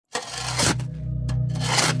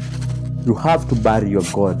You have to bury your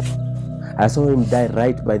God. I saw him die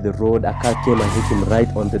right by the road. A car came and hit him right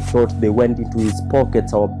on the throat. They went into his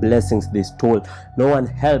pockets. Our blessings they stole. No one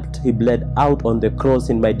helped. He bled out on the cross.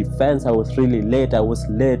 In my defense, I was really late. I was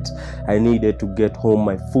late. I needed to get home.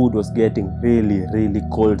 My food was getting really, really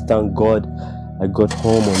cold. Thank God I got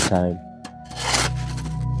home on time.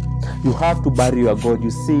 You have to bury your God. You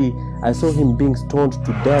see, I saw him being stoned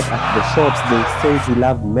to death at the shops. They said he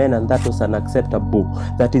loved men, and that was unacceptable.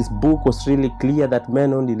 That his book was really clear that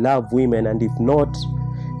men only love women, and if not,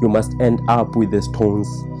 you must end up with the stones.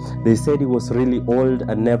 They said he was really old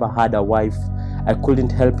and never had a wife. I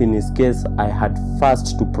couldn't help in his case. I had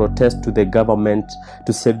first to protest to the government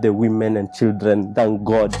to save the women and children. Thank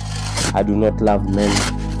God I do not love men.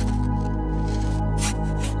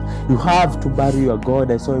 You have to bury your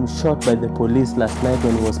God. I saw him shot by the police last night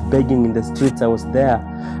when he was begging in the streets. I was there.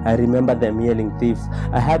 I remember them yelling thief.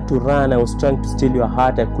 I had to run. I was trying to steal your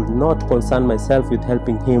heart. I could not concern myself with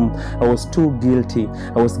helping him. I was too guilty.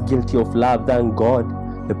 I was guilty of love. Thank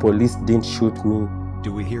God the police didn't shoot me.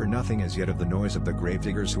 Do we hear nothing as yet of the noise of the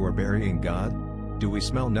gravediggers who are burying God? Do we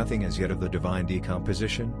smell nothing as yet of the divine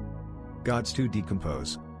decomposition? Gods to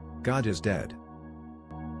decompose. God is dead.